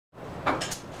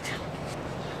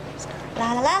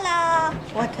La la la la,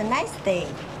 what a nice day.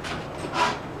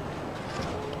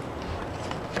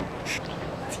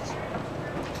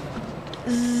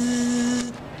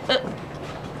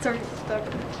 Sorry, stop.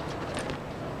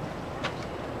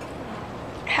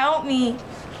 Help me.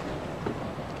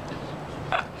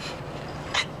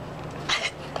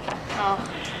 Oh.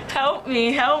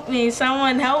 Help me,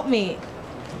 someone help me.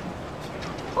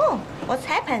 Oh, what's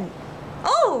happened?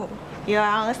 Oh, you're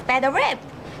on a spider web.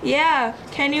 Yeah,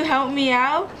 can you help me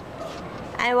out?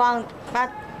 I want, but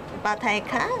I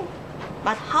can't.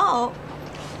 But how?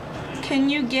 Can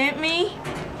you get me?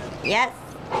 Yes.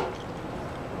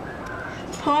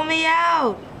 Pull me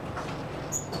out.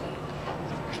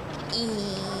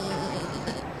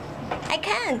 I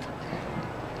can't.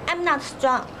 I'm not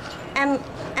strong. I'm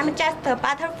just a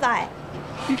butterfly.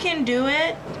 You can do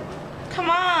it.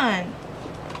 Come on.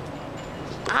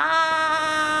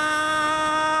 Ah.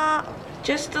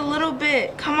 Just a little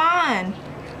bit. Come on.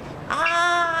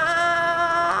 Ah.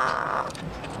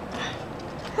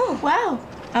 Wow,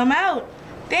 I'm out.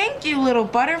 Thank you, little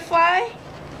butterfly.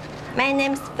 My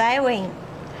name's Flywing.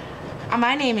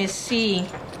 My name is C.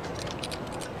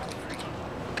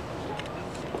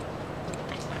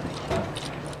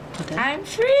 Okay. I'm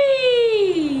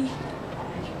free.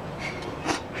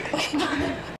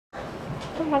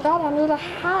 Oh my god, I need a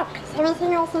hat because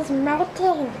everything else is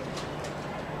melting.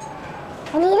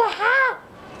 I need a hat!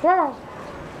 Whoa.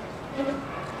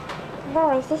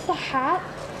 Whoa, is this a hat?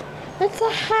 It's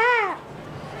a hat!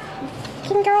 You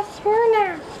can go through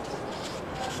now.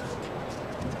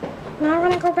 Now I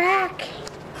want to go back.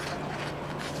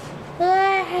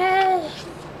 Yay!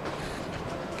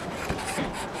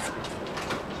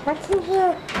 What's in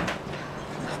here?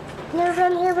 Never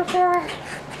been here before.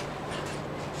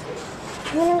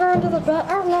 I'm gonna go into the bed.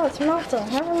 Oh no, it's melting.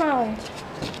 Never mind.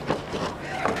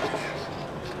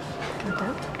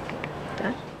 Done?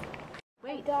 Done?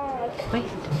 Wait, dog. Wait.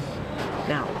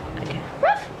 Now, again.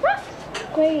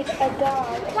 Wait, a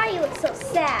dog. Why do you look so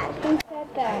sad? Who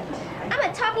said that? I'm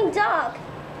a talking dog.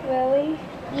 Really?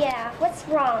 Yeah, what's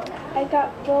wrong? I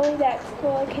got bullied at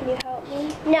school. Can you help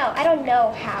me? No, I don't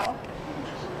know how.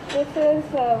 This is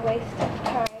a waste of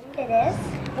time. It is?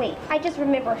 Wait, I just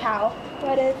remember how.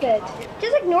 What is it?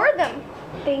 Just ignore them.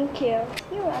 Thank you.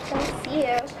 You're welcome. See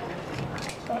you.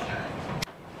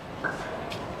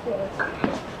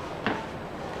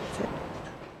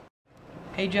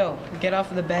 Hey Joe, get off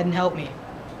of the bed and help me.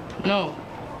 No,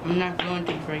 I'm not going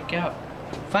to break out.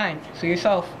 Fine, so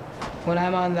yourself. When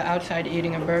I'm on the outside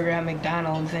eating a burger at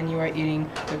McDonald's and you are eating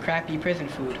the crappy prison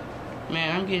food.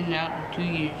 Man, I'm getting out in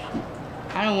 2 years.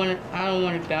 I don't want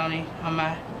a bounty on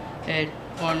my head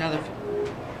for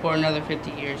another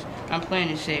 50 years. I'm playing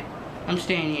it safe. I'm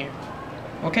staying here.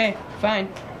 Okay, fine.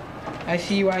 I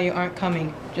see why you aren't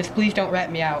coming. Just please don't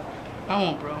rat me out. I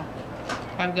won't, bro.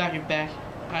 I've got your back.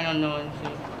 I don't know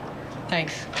anything.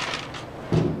 Thanks.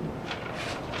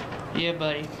 Yeah,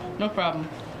 buddy. No problem.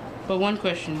 But one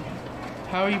question.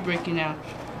 How are you breaking out?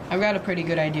 I've got a pretty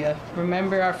good idea.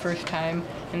 Remember our first time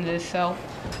in this cell?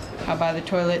 How by the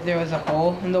toilet there was a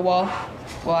hole in the wall?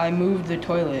 Well, I moved the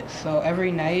toilet, so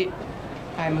every night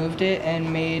I moved it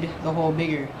and made the hole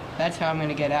bigger. That's how I'm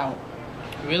gonna get out.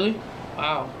 Really?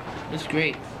 Wow. That's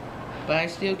great. But I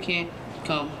still can't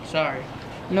come. Sorry.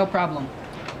 No problem.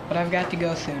 But I've got to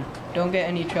go soon. Don't get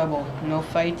any trouble. No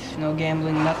fights, no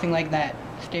gambling, nothing like that.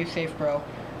 Stay safe, bro.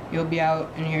 You'll be out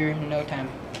in here in no time.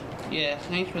 Yeah,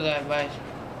 thanks for that advice.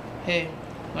 Hey,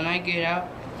 when I get out,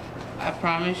 I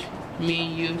promise me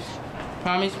and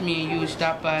you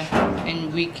stop by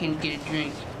and we can get a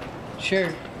drink.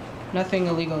 Sure. Nothing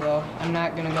illegal, though. I'm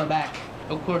not gonna go back.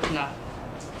 Of course not.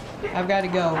 I've got to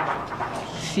go.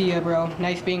 See ya, bro.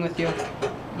 Nice being with you.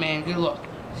 Man, good luck.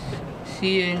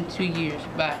 See you in 2 years.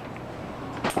 Bye.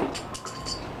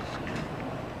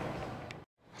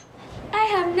 I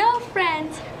have no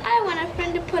friends. I want a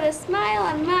friend to put a smile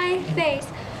on my face.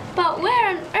 But where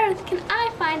on earth can I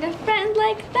find a friend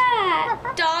like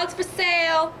that? Dogs for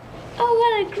sale. Oh,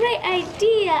 what a great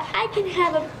idea. I can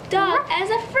have a dog as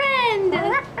a friend.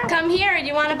 Come here,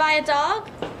 you want to buy a dog?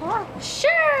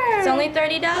 Sure. It's only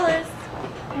 $30.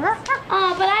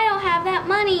 Oh, but I don't have that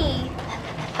money.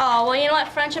 Oh, well, you know what?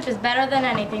 Friendship is better than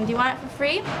anything. Do you want it for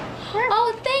free?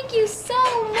 Oh, thank you so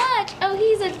much. Oh,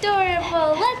 he's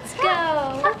adorable. Let's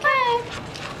go. Okay.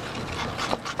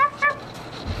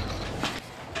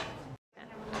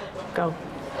 Go.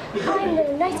 I'm the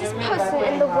nicest person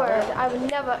in the world. I would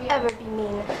never ever be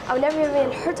mean. I would never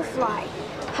even hurt a fly.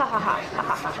 Ha ha ha ha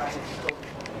ha ha.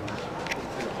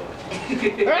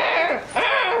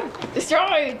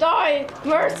 Destroy, die,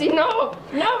 mercy, no,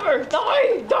 never,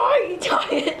 die.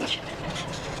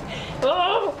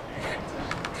 Oh!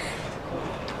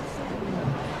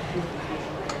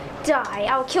 Die.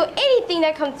 I'll kill anything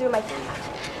that comes through my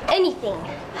path. Anything.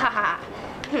 Haha.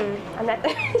 I'm not the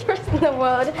best person in the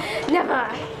world. Never.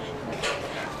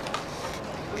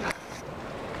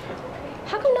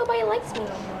 How come nobody likes me no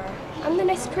more? I'm the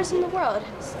nicest person in the world.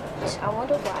 I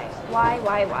wonder why.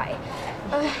 Why?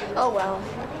 Oh well.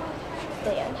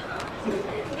 The end.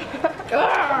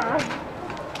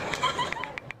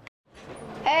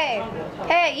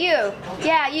 Hey, you.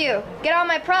 Yeah, you. Get on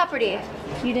my property.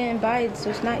 You didn't buy it, so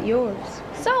it's not yours.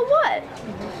 So what?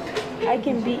 I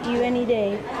can beat you any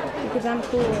day because I'm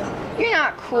cool. You're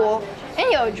not cool.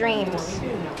 In your dreams.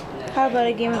 How about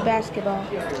a game of basketball?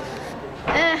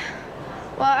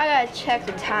 Well, I gotta check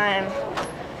the time.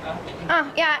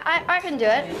 Oh, yeah, I can do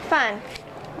it. Fine.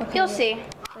 Okay, You'll see.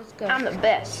 Let's go. I'm the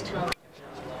best.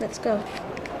 Let's go.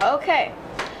 Okay.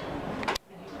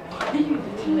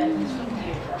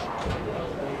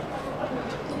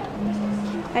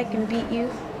 I can beat you.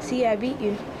 See, I beat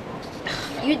you.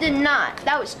 You did not.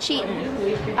 That was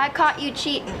cheating. I caught you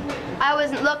cheating. I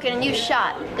wasn't looking and you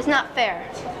shot. It's not fair.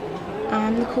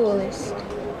 I'm the coolest.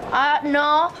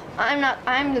 No, I'm not.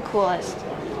 I'm the coolest.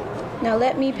 Now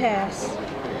let me pass.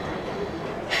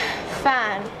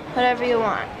 Fine. Whatever you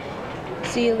want.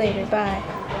 See you later. Bye.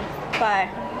 Bye.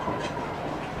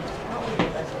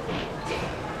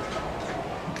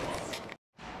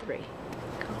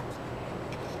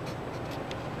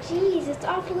 Jeez, it's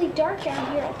awfully dark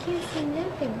out here. I can't see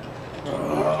nothing.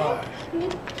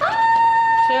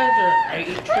 Children. I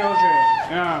eat children.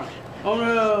 Yeah. Oh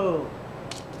no.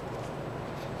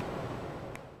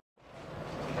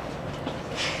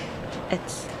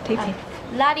 It's taping.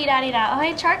 La-di-da-di-da. Oh,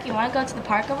 hey, Charky, you want to go to the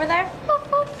park over there?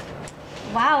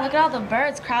 Wow, look at all the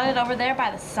birds crowded over there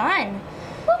by the sun.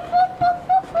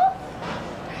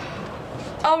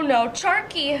 Oh no,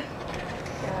 Charky.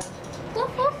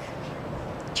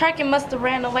 Charky must have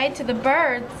ran away to the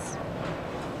birds.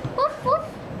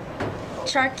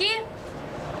 Charky?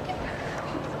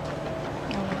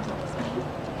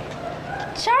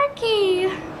 Charky!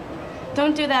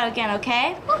 Don't do that again,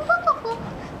 okay?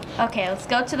 Okay, let's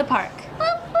go to the park.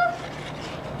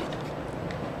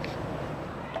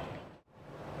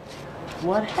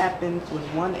 What happens when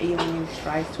one alien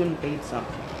tries to invade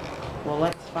something? Well,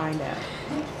 let's find out.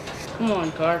 Come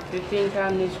on, car. 15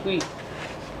 times this week.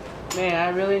 Man, I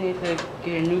really need to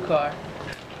get a new car.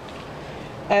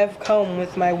 I have come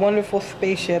with my wonderful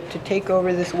spaceship to take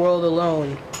over this world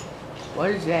alone.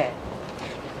 What is that?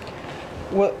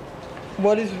 What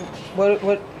is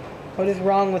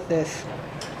wrong with this?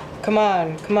 Come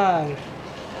on.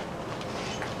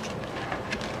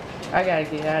 I gotta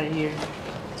get out of here.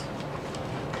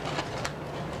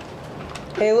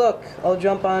 Hey, look, I'll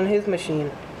jump on his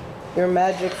machine. Your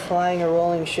magic flying a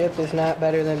rolling ship is not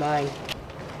better than mine.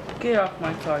 Get off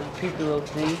my car, you creepy little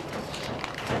thing.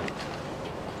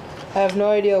 I have no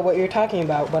idea what you're talking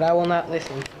about, but I will not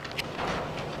listen.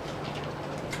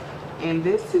 And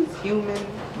this is human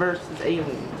versus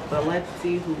alien, but let's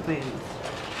see who wins.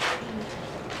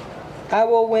 I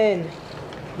will win.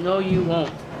 No, you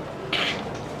won't.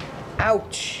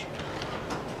 Ouch.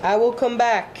 I will come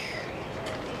back.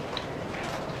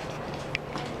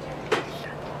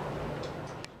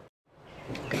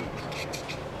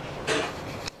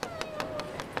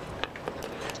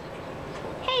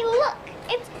 Hey, look!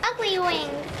 It's Ugly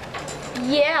Wings!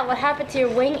 Yeah, what happened to your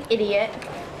wing, idiot?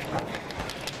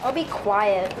 I'll be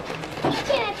quiet. You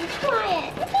can't be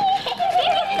quiet!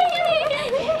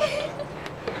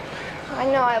 I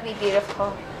know I'll be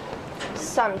beautiful.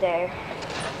 Someday.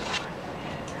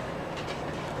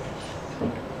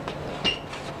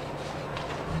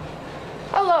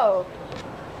 Hello.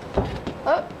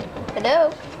 Oh,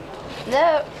 hello.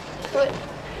 Hello. What?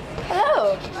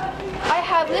 Hello. I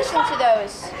have listened to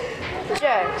those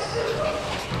jokes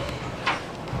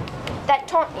that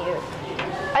taunt you.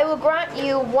 I will grant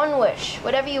you one wish,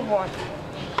 whatever you want.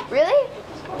 Really?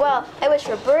 Well, I wish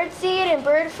for bird seed and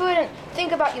bird food, and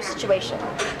think about your situation.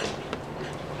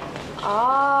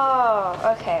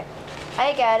 Oh, okay.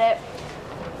 I get it.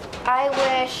 I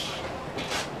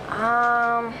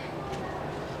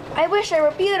wish I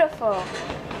were beautiful.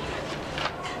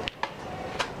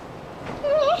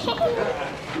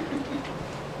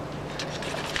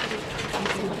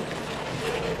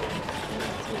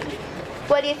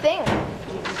 What do you think?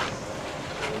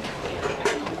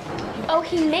 Oh,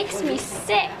 he makes me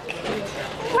sick.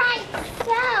 Right,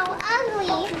 so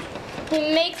ugly.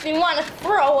 He makes me want to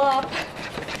throw up.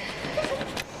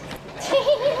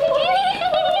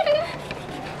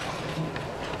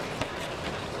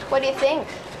 What do you think?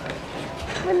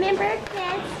 Remember,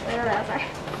 kids? I don't know, sorry.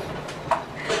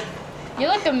 You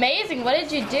look amazing. What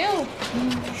did you do?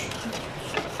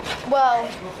 Well,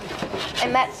 I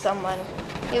met someone.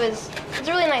 He's a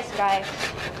really nice guy.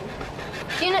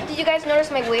 Did you guys notice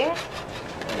my wing?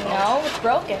 No, it's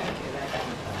broken.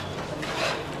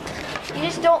 You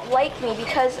just don't like me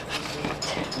because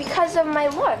of my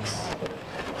looks.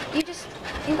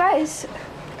 You guys,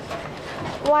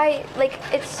 why, like,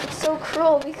 it's so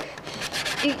cruel.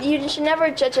 You should never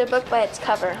judge a book by its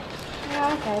cover.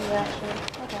 Yeah, okay.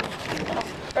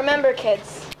 Remember,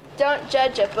 kids, don't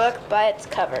judge a book by its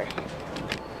cover.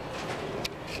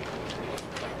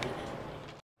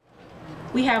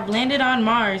 We have landed on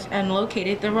Mars and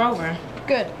located the rover.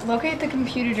 Good. Locate the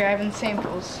computer drive and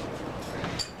samples.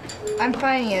 I'm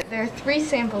finding it. There are 3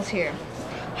 samples here.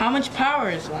 How much power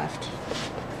is left?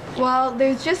 Well,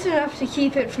 there's just enough to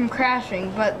keep it from crashing,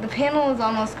 but the panel is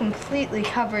almost completely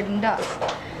covered in dust,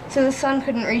 so the sun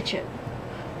couldn't reach it.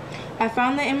 I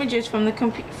found the images from the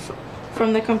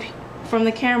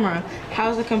camera.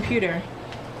 How's the computer?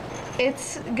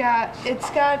 It's got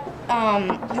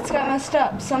messed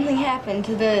up. Something happened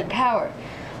to the power.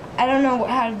 I don't know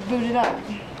how to boot it up.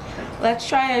 Let's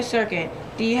try a circuit.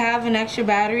 Do you have an extra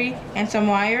battery and some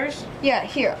wires? Yeah,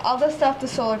 here. I'll dust off the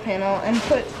solar panel and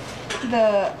put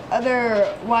the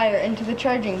other wire into the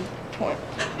charging point.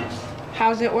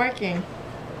 How's it working?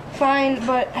 Fine,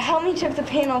 but help me tip the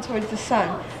panel towards the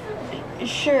sun.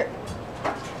 Sure.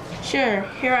 Sure,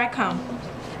 here I come.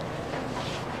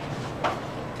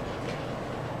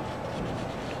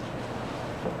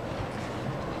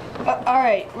 All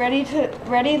right, ready?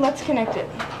 Let's connect it.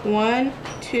 1,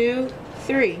 2,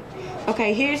 3.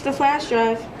 Okay, here's the flash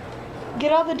drive.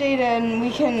 Get all the data and we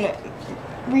can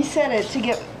reset it to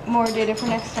get more data for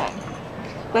next time.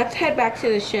 Let's head back to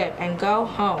the ship and go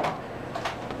home.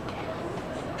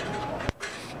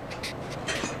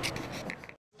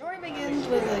 The story begins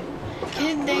with a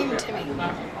kid named Timmy.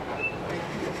 Oh,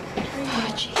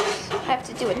 jeez. I have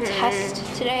to do a test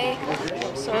today.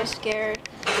 I'm so scared.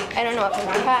 I don't know if I'm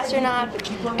gonna pass or not.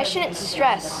 I shouldn't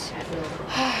stress.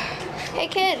 Hey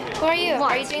kid, who are you?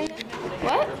 What? Are you doing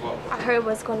what? I heard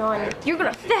what's going on. You're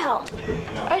gonna fail.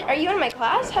 Are you in my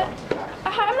class?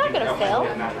 I'm not gonna fail.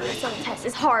 It's on the test.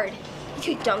 It's hard.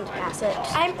 You're too dumb to pass it.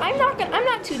 I'm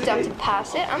not too dumb to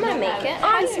pass it. I'm gonna make it.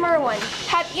 I'm the smart one.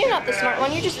 You're not the smart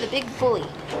one. You're just the big bully.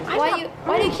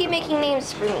 Why do you keep making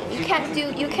names for me?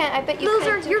 I bet you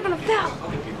Loser, can't do. you're gonna fail.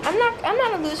 I'm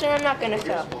not a loser. I'm not gonna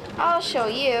fail. I'll show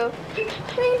you. Ding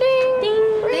ding.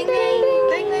 Ding. Ring, Ding, ding.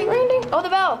 ding, ding. Ring ding. Oh, the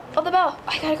bell. Oh, the bell.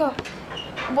 I gotta go.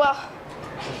 Well,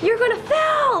 You're gonna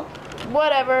fail.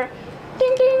 whatever.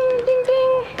 Ding ding ding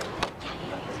ding.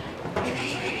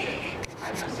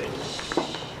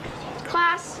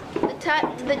 Class,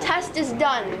 the test is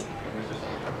done.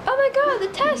 Oh my God, the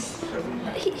test.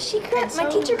 My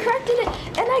teacher corrected it,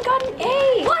 and I got an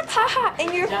A. What? Haha,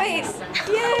 in your face.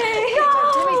 Yay.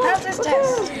 No. Pass this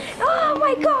test. Oh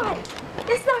my God.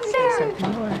 It's not fair.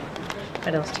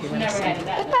 What else do you want to say? I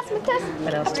passed my test.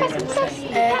 What else do you want to say?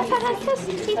 Pass test.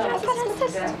 He passed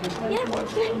his test.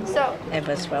 Yeah. So, It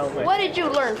was well written. what did you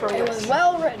learn from It this? was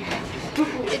well written.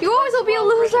 You always will be a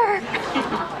loser.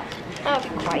 Oh, be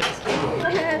quiet.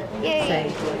 Yay.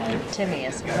 Say, Timmy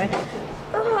is a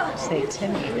winner. Say,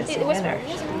 Timmy is a winner.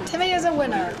 Timmy is a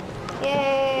winner.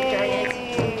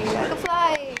 Yay. I can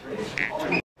fly.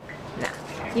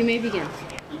 You may begin.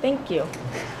 Thank you.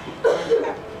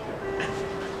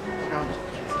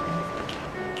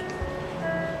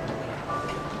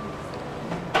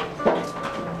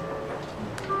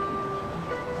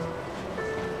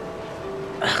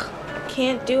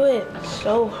 Can't do it. It's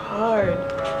so hard.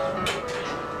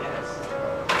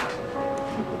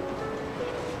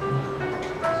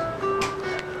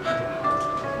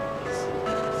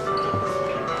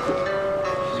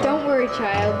 Don't worry,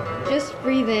 child. Just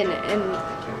breathe in and...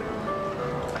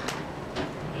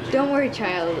 Don't worry,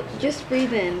 child. Just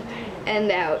breathe in and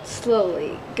out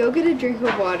slowly. Go get a drink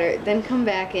of water, then come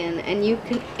back in, and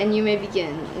you may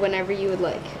begin whenever you would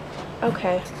like.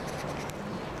 Okay.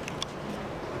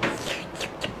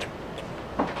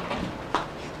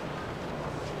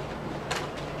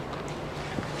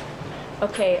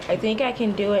 Okay, I think I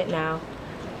can do it now.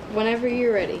 Whenever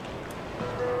you're ready.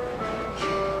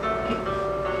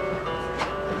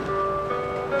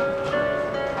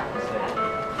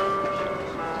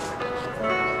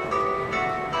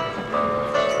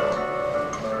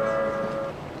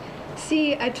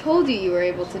 See, I told you you were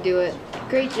able to do it.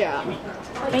 Great job.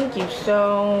 Thank you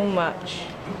so much.